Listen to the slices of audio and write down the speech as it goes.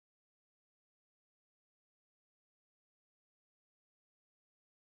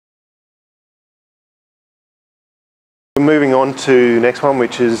We're moving on to the next one,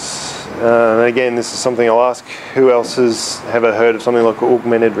 which is, again, this is something I'll ask, who else has ever heard of something like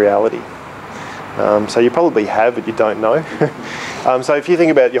augmented reality? So you probably have, but you don't know. So if you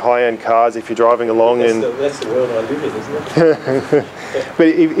think about your high-end cars, if you're driving along that's the world I live in, isn't it? But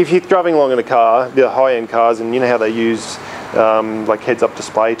if you're driving along in a car, the high-end cars, and you know how they use like heads-up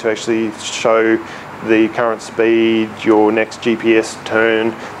display to actually show the current speed, your next GPS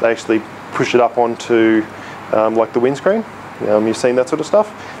turn, they actually push it up onto like the windscreen. You've seen that sort of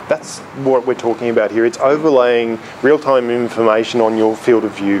stuff. That's what we're talking about here. It's overlaying real-time information on your field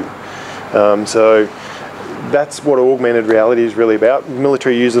of view. So that's what augmented reality is really about. The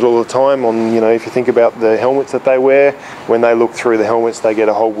military use it all the time on, if you think about the helmets that they wear, when they look through the helmets they get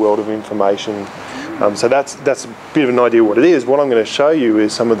a whole world of information. So that's a bit of an idea what it is. What I'm going to show you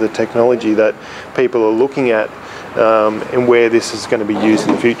is some of the technology that people are looking at and where this is going to be used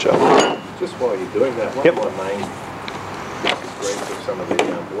in the future. Just while you're doing that, one of my main disagreements with some of the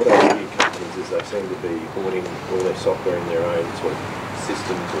auto gear companies is they seem to be hoarding all their software in their own sort of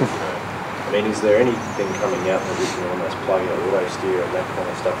systems. I mean, is there anything coming out that we can almost plug in auto steer and that kind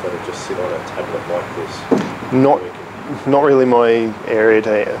of stuff that would just sit on a tablet like this? Not really my area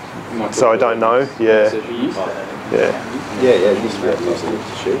so I don't know. Yeah. It used to be able to use it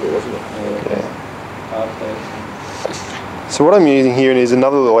to shoot, wasn't it? Yeah. So what I'm using here is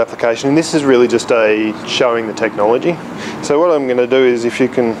another little application, and this is really just showing the technology. So what I'm going to do is, if you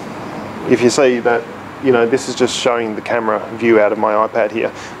see that, this is just showing the camera view out of my iPad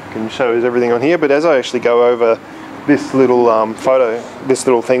here. I can show us everything on here, but as I actually go over this little this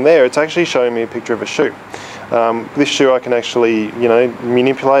little thing there, it's actually showing me a picture of a shoe. This shoe I can actually,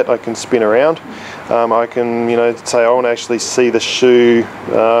 manipulate. I can spin around. I can, say I want to actually see the shoe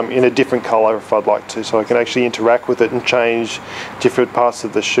in a different colour if I'd like to. So I can actually interact with it and change different parts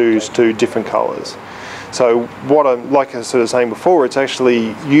of the shoes to different colours. So like I was sort of saying before, it's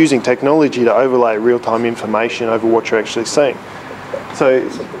actually using technology to overlay real-time information over what you're actually seeing. So,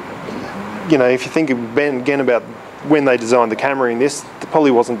 if you think again about when they designed the camera in this, it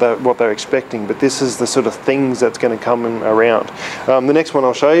probably wasn't what they were expecting, but this is the sort of things that's going to come around. The next one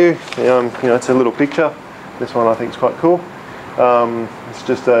I'll show you, it's a little picture. This one I think is quite cool. It's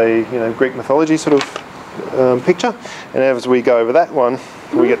just a Greek mythology sort of picture, and as we go over that one,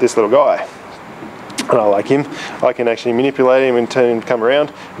 we get this little guy. And I like him. I can actually manipulate him and turn him to come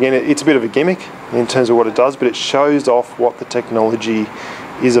around. Again, it's a bit of a gimmick in terms of what it does, but it shows off what the technology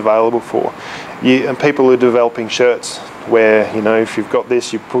is available for. And people are developing shirts where, if you've got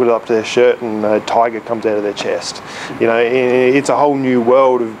this, you put it up to their shirt and a tiger comes out of their chest. It's a whole new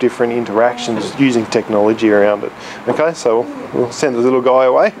world of different interactions using technology around it. Okay, so we'll send the little guy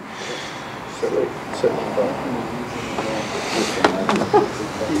away.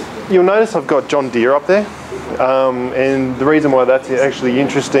 You'll notice I've got John Deere up there, and the reason why that's actually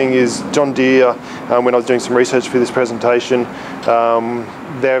interesting is John Deere, when I was doing some research for this presentation,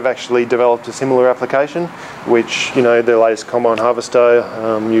 they've actually developed a similar application, which, their latest combine harvester,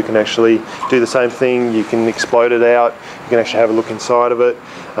 you can actually do the same thing. You can explode it out, you can actually have a look inside of it.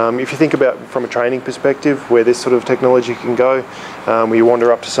 If you think about from a training perspective where this sort of technology can go, where you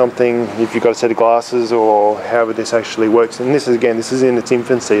wander up to something, if you've got a set of glasses or however this actually works, and this is in its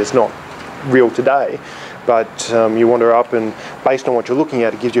infancy, it's not real today, but you wander up and based on what you're looking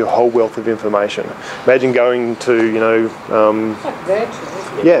at, it gives you a whole wealth of information. Imagine going to,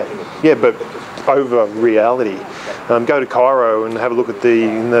 but over reality. Go to Cairo and have a look at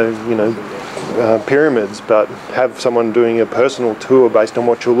the pyramids, but have someone doing a personal tour based on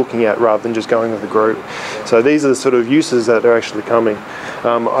what you're looking at rather than just going with a group. So these are the sort of uses that are actually coming.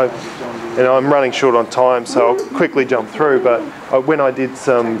 I'm running short on time, so I'll quickly jump through, but when I did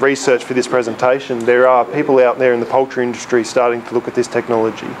some research for this presentation, there are people out there in the poultry industry starting to look at this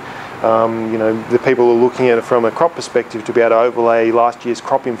technology. The people are looking at it from a crop perspective to be able to overlay last year's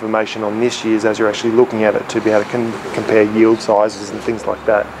crop information on this year's as you're actually looking at it to be able to compare yield sizes and things like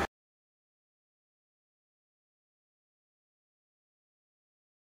that.